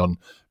work being done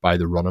by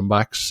the running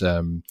backs.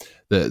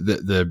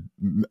 The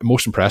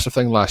most impressive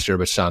thing last year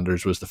about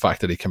Sanders was the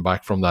fact that he came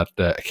back from that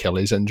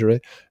Achilles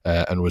injury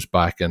and was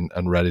back and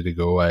ready to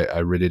go. I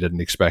really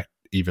didn't expect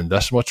even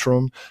this much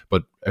from him,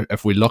 but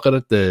if we look at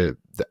it, the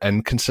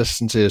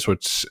inconsistency is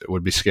what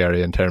would be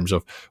scary in terms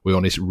of we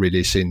only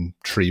really seen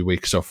 3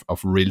 weeks of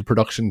real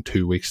production,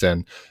 2 weeks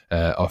then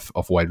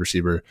of wide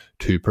receiver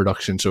 2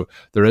 production. So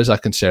there is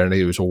that concern.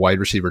 He was a wide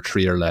receiver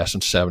 3 or less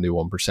in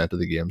 71% of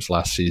the games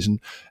last season.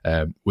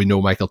 We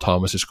know Michael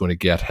Thomas is going to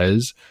get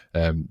his.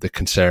 The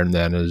concern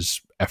then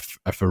is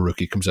if a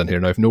rookie comes in here.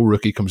 Now, if no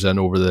rookie comes in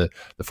over the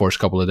first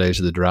couple of days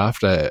of the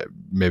draft,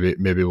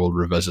 maybe we'll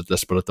revisit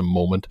this, but at the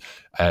moment,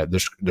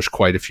 there's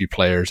quite a few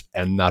players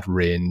in that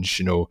range,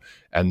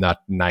 in that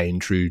 9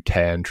 through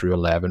 10 through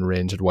 11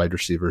 range at wide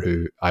receiver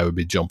who I would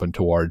be jumping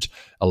towards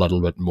a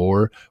little bit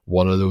more.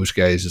 One of those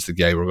guys is the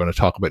guy we're going to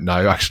talk about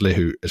now, actually,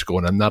 who is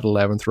going in that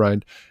 11th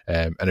round.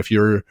 And if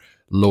you're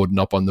loading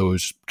up on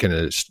those kind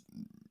of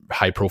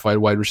high-profile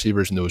wide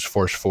receivers in those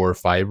first 4 or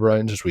 5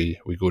 rounds as we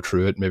go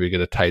through it, maybe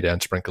get a tight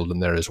end sprinkled in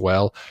there as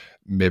well.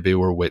 Maybe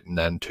we're waiting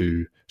then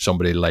to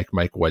somebody like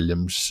Mike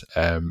Williams,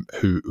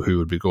 who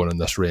would be going in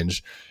this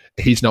range.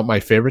 He's not my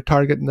favorite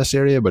target in this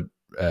area, but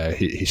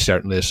he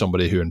certainly is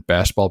somebody who in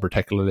best ball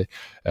particularly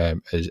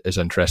is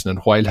interesting. And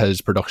while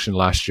his production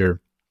last year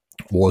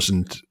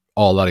wasn't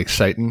all that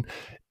exciting,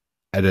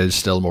 it is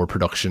still more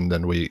production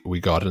than we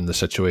got in the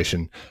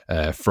situation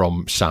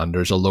from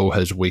Sanders. Although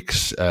his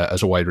weeks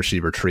as a wide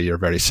receiver 3 are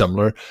very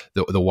similar,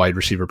 the wide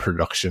receiver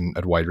production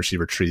at wide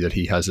receiver 3 that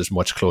he has is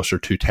much closer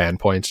to 10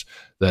 points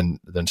than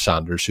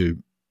Sanders, who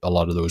a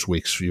lot of those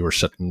weeks you were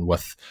sitting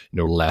with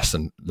less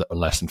than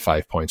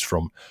 5 points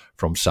from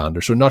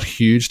Sanders. So not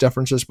huge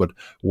differences, but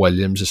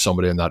Williams is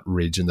somebody in that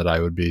region that I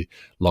would be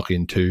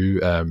looking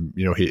to.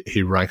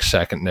 He ranked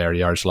second in air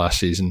yards last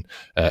season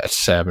at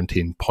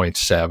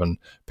 17.7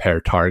 per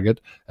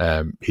target.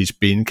 He's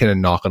been kind of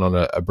knocking on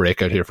a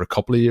breakout here for a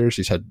couple of years.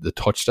 He's had the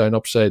touchdown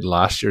upside.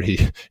 Last year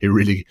he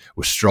really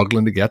was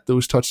struggling to get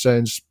those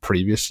touchdowns.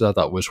 Previous to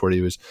that was where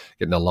he was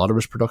getting a lot of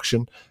his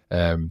production.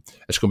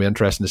 It's going to be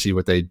interesting to see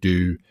what they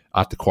do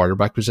at the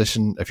quarterback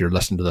position. If you're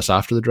listening to this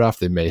after the draft,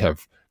 they may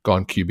have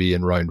gone QB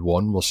in round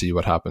 1. We'll see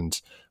what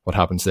happens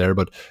there.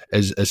 But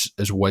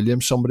is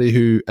Williams somebody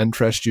who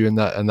interests you in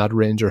that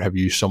range, or have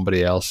you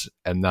somebody else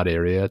in that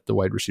area at the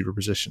wide receiver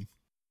position?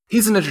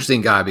 He's an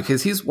interesting guy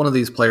because he's one of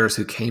these players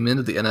who came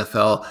into the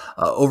NFL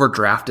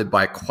overdrafted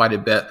by quite a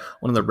bit.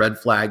 One of the red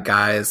flag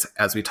guys,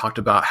 as we talked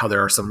about how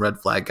there are some red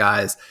flag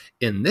guys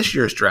in this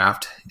year's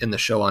draft in the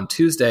show on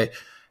Tuesday.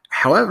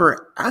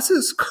 However, as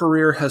his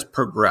career has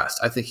progressed,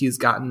 I think he's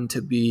gotten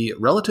to be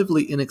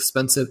relatively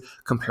inexpensive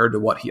compared to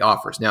what he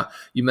offers. Now,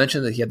 you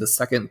mentioned that he had the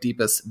second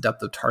deepest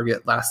depth of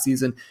target last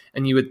season,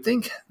 and you would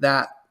think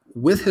that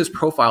with his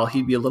profile,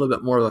 he'd be a little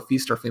bit more of a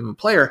feast or famine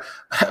player.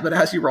 But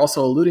as you were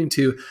also alluding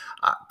to,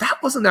 that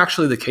wasn't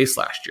actually the case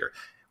last year.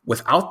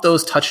 Without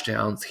those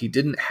touchdowns, he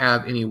didn't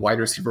have any wide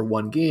receiver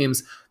 1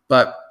 games,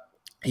 but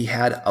he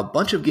had a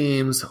bunch of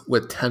games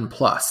with 10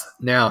 plus.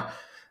 Now,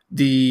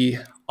 the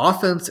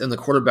offense and the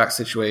quarterback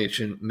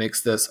situation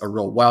makes this a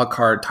real wild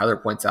card. Tyler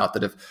points out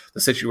that if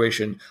the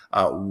situation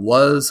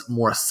was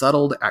more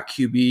settled at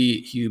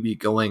QB, he would be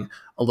going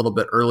a little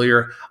bit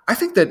earlier. I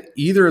think that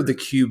either of the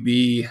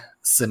QB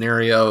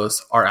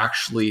scenarios are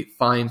actually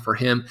fine for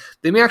him.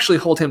 They may actually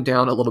hold him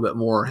down a little bit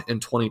more in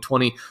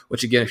 2020,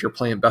 which again, if you're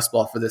playing best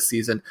ball for this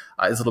season,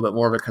 is a little bit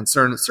more of a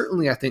concern.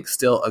 Certainly, I think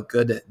still a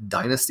good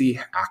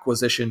dynasty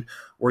acquisition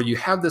where you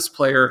have this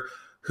player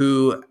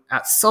who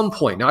at some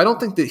point, now I don't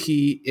think that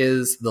he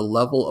is the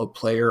level of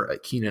player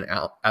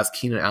as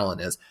Keenan Allen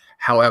is.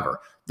 However,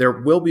 there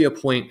will be a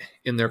point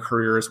in their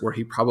careers where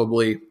he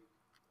probably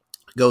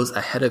goes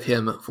ahead of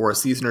him for a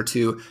season or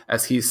two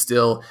as he's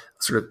still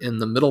sort of in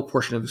the middle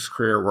portion of his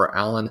career, where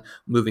Allen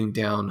moving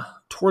down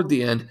toward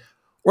the end,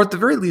 or at the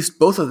very least,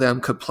 both of them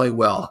could play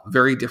well,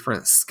 very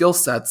different skill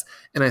sets.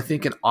 And I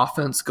think an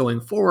offense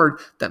going forward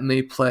that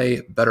may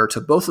play better to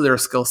both of their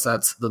skill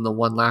sets than the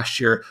one last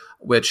year,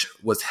 which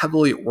was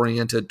heavily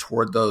oriented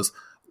toward those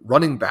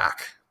running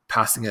back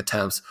passing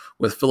attempts,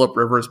 with Phillip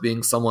Rivers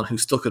being someone who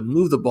still could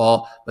move the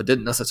ball, but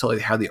didn't necessarily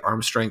have the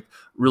arm strength,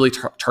 really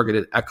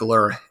targeted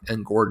Eckler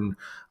and Gordon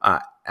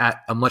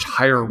at a much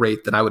higher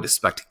rate than I would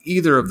expect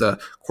either of the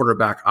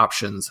quarterback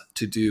options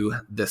to do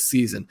this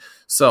season.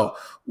 So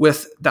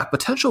with that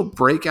potential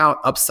breakout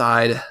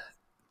upside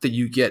that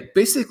you get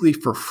basically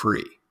for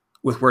free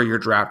with where you're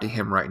drafting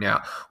him right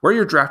now, where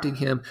you're drafting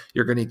him,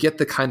 you're going to get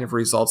the kind of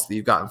results that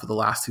you've gotten for the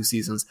last two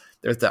seasons.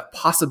 There's that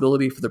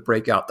possibility for the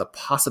breakout, the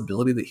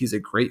possibility that he's a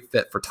great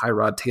fit for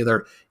Tyrod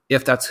Taylor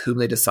if that's whom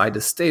they decide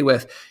to stay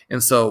with.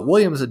 And so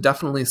Williams is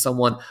definitely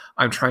someone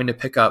I'm trying to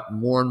pick up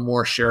more and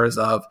more shares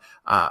of,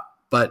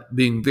 but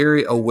being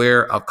very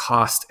aware of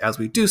cost as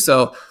we do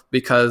so,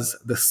 because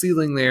the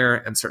ceiling there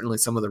and certainly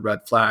some of the red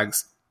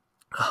flags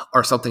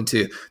are something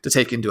to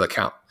take into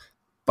account.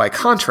 By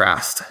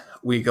contrast,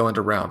 we go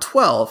into round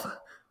 12,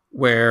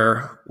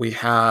 where we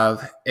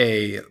have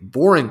a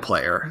boring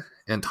player,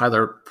 and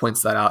Tyler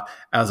points that out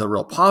as a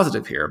real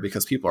positive here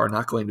because people are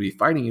not going to be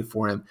fighting you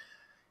for him,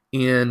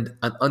 and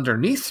an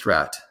underneath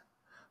threat,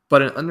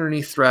 but an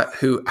underneath threat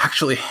who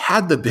actually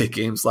had the big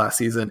games last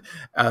season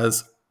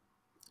as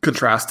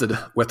contrasted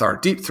with our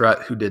deep threat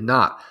who did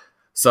not.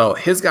 So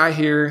his guy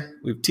here,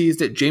 we've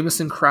teased it,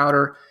 Jamison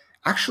Crowder,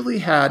 actually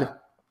had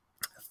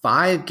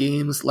 5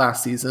 games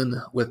last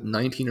season with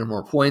 19 or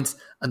more points,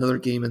 another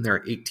game in there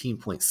at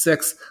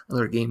 18.6,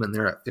 another game in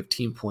there at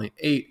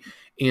 15.8,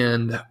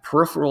 and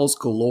peripherals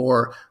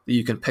galore that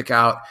you can pick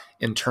out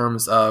in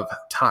terms of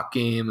top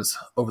games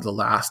over the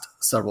last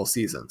several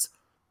seasons.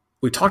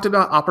 We talked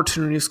about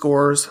opportunity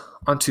scores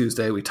on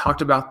Tuesday. We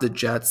talked about the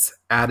Jets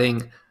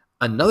adding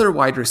another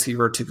wide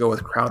receiver to go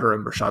with Crowder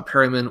and Brashad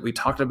Perryman. We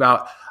talked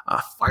about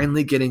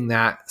finally getting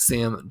that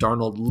Sam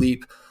Darnold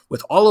leap.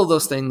 With all of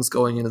those things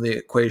going into the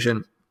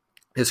equation,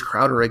 is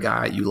Crowder a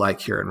guy you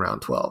like here in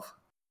round 12?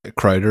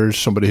 Crowder's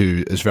somebody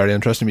who is very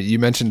interesting. You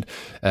mentioned,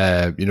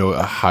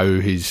 how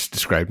he's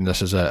describing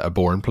this as a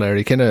boring player.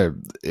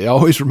 He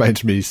always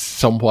reminds me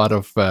somewhat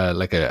of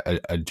like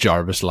a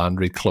Jarvis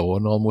Landry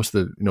clone, almost,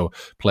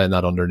 playing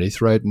that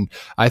underneath, right? And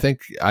I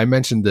think I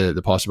mentioned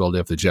the possibility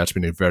of the Jets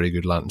being a very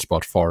good landing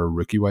spot for a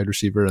rookie wide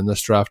receiver in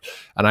this draft.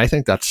 And I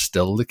think that's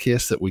still the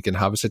case, that we can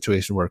have a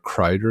situation where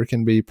Crowder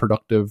can be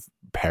productive,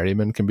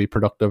 Perryman can be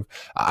productive.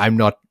 I'm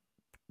not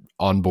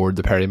on board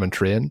the Perryman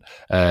train,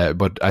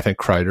 but I think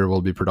Crowder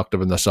will be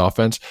productive in this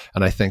offense,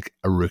 and I think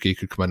a rookie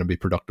could come in and be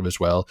productive as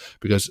well,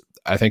 because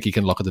I think you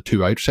can look at the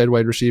two outside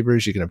wide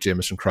receivers. You can have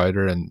Jamison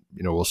Crowder, and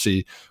we'll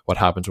see what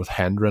happens with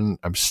Hendren.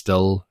 I'm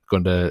still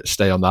going to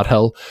stay on that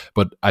hill,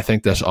 but I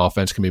think this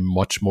offense can be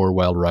much more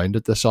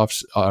well-rounded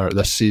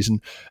this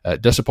season.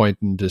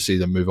 Disappointing to see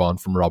them move on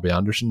from Robbie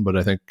Anderson, but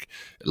I think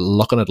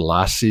looking at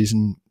last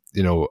season,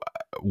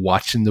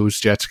 watching those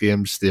Jets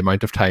games, the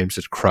amount of times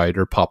that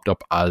Crowder popped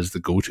up as the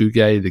go-to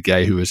guy, the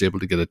guy who was able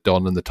to get it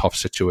done in the tough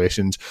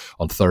situations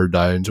on third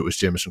downs, it was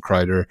Jamison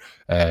Crowder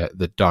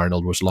that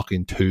Darnold was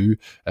looking to.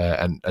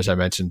 And as I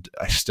mentioned,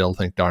 I still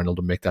think Darnold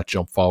will make that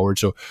jump forward.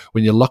 So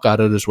when you look at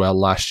it as well,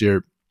 last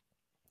year,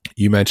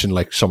 you mentioned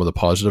like some of the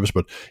positives,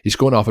 but he's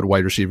going off at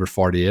wide receiver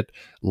 48.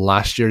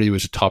 Last year, he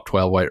was a top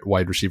 12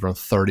 wide receiver on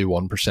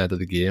 31% of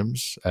the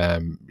games.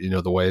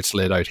 The way it's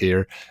laid out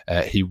here,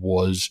 he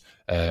was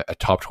a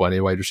top 20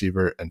 wide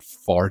receiver in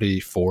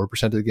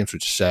 44% of the games,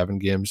 which is 7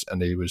 games,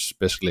 and he was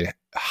basically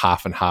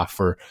half and half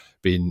for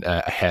being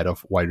ahead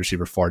of wide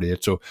receiver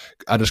 48. So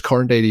at his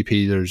current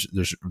ADP,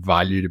 there's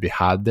value to be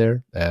had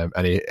there,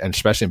 and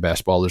especially in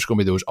best ball, there's going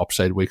to be those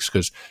upside weeks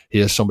because he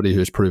is somebody who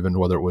has proven,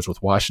 whether it was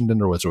with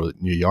Washington or was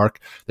with New York,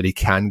 that he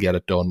can get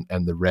it done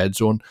in the red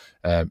zone.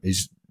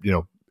 He's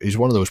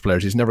one of those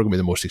players. He's never going to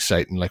be the most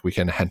exciting, like we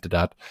kind of hinted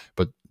at,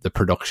 but the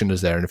production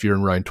is there. And if you're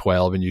in round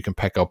 12 and you can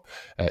pick up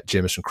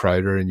Jamison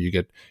Crowder and you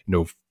get,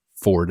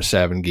 4 to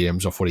 7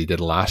 games of what he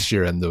did last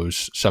year in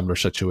those similar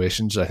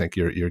situations, I think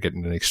you're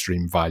getting an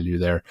extreme value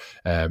there.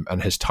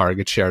 And his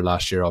target share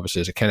last year,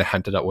 obviously, as I kind of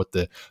hinted at with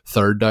the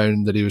third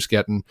down that he was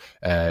getting,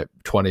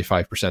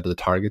 25% of the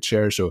target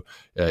share. So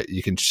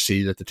you can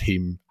see that the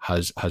team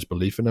has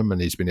belief in him, and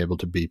he's been able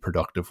to be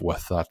productive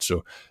with that.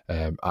 So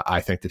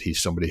I think that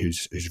he's somebody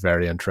who's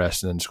very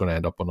interesting, and is going to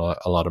end up on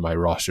a lot of my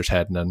rosters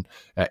heading in,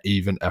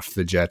 even if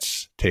the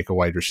Jets take a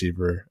wide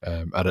receiver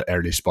at an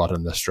early spot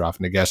in this draft.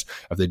 And I guess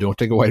if they don't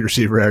take a wide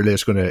receiver early,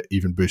 it's going to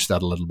even boost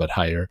that a little bit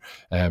higher.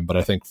 But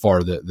I think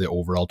for the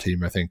overall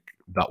team, I think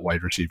that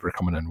wide receiver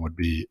coming in would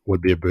be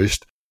a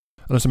boost.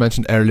 And as I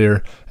mentioned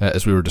earlier,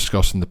 as we were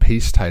discussing the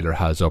piece, Tyler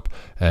has up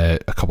a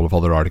couple of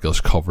other articles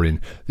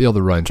covering the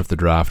other rounds of the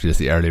draft. He has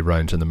the early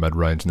rounds and the mid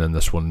rounds, and then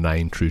this one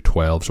 9 through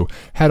 12. So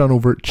head on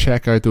over,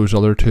 check out those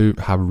other two,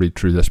 have a read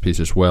through this piece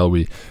as well.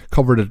 We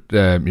covered it,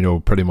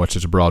 pretty much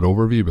as a broad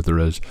overview, but there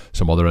is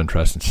some other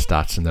interesting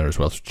stats in there as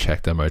well. So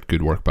check them out.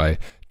 Good work by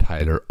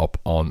Tyler up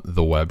on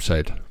the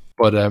website.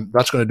 But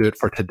that's going to do it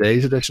for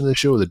today's edition of the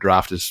show. The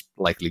draft is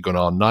likely going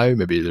on now.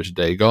 Maybe there's a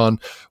day gone.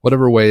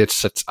 Whatever way it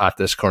sits at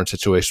this current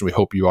situation, we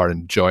hope you are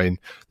enjoying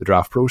the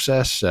draft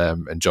process,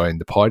 enjoying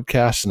the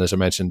podcast. And as I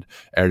mentioned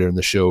earlier in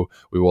the show,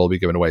 we will be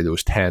giving away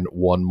those 10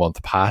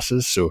 one-month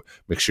passes. So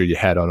make sure you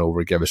head on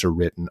over, give us a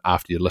rating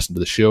after you listen to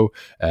the show,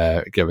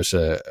 give us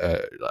a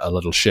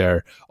little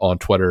share on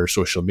Twitter or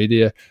social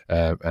media,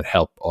 and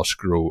help us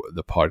grow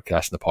the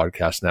podcast and the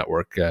podcast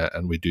network.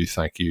 And we do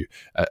thank you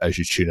as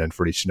you tune in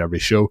for each and every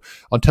show.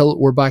 Until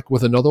we're back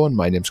with another one,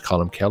 my name's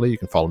Colin Kelly. You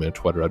can follow me on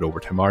Twitter at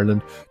Overtime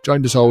Ireland.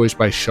 Joined as always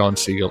by Sean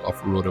Siegel of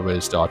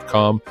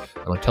RotoViz.com.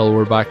 And until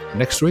we're back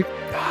next week,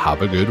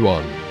 have a good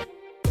one.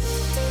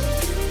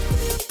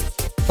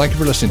 Thank you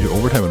for listening to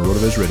Overtime on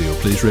RotoViz Radio.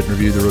 Please rate and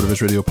review the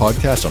RotoViz Radio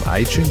podcast on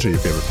iTunes or your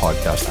favorite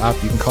podcast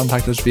app. You can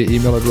contact us via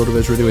email at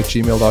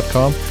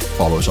rotovizradio@gmail.com.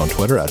 Follow us on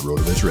Twitter at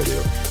RotoViz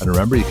Radio. And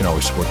remember, you can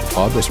always support the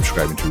pod by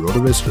subscribing to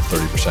RotoViz at a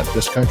 30%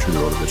 discount through the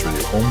RotoViz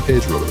Radio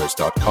homepage,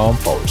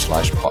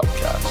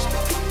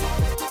 rotoviz.com/podcast.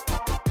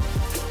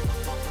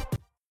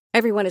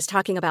 Everyone is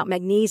talking about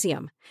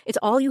magnesium. It's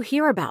all you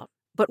hear about.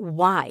 But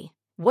why?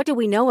 What do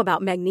we know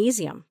about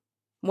magnesium?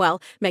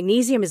 Well,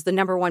 magnesium is the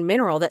number one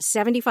mineral that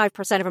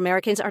 75% of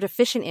Americans are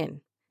deficient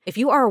in. If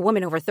you are a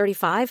woman over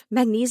 35,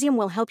 magnesium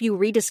will help you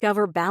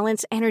rediscover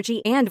balance,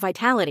 energy, and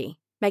vitality.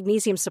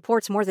 Magnesium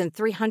supports more than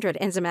 300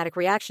 enzymatic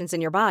reactions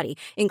in your body,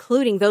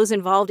 including those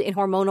involved in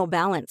hormonal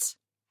balance.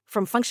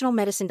 From functional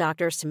medicine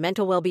doctors to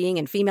mental well-being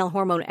and female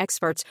hormone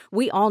experts,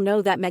 we all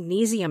know that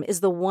magnesium is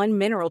the one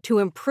mineral to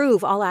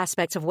improve all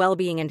aspects of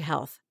well-being and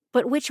health.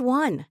 But which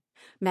one?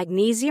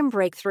 Magnesium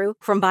Breakthrough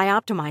from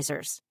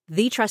Bioptimizers,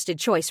 the trusted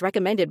choice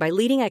recommended by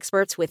leading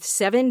experts with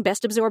 7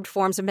 best-absorbed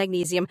forms of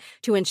magnesium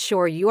to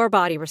ensure your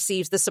body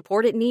receives the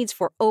support it needs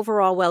for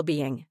overall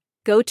well-being.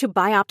 Go to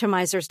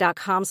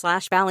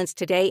bioptimizers.com/balance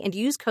today and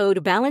use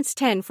code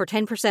BALANCE10 for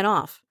 10%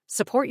 off.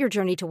 Support your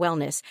journey to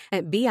wellness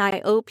at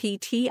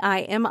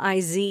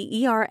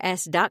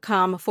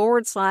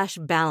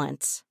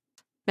bioptimizers.com/balance.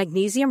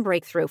 Magnesium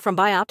Breakthrough from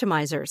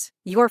Bioptimizers,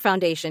 your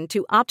foundation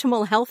to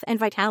optimal health and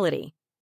vitality.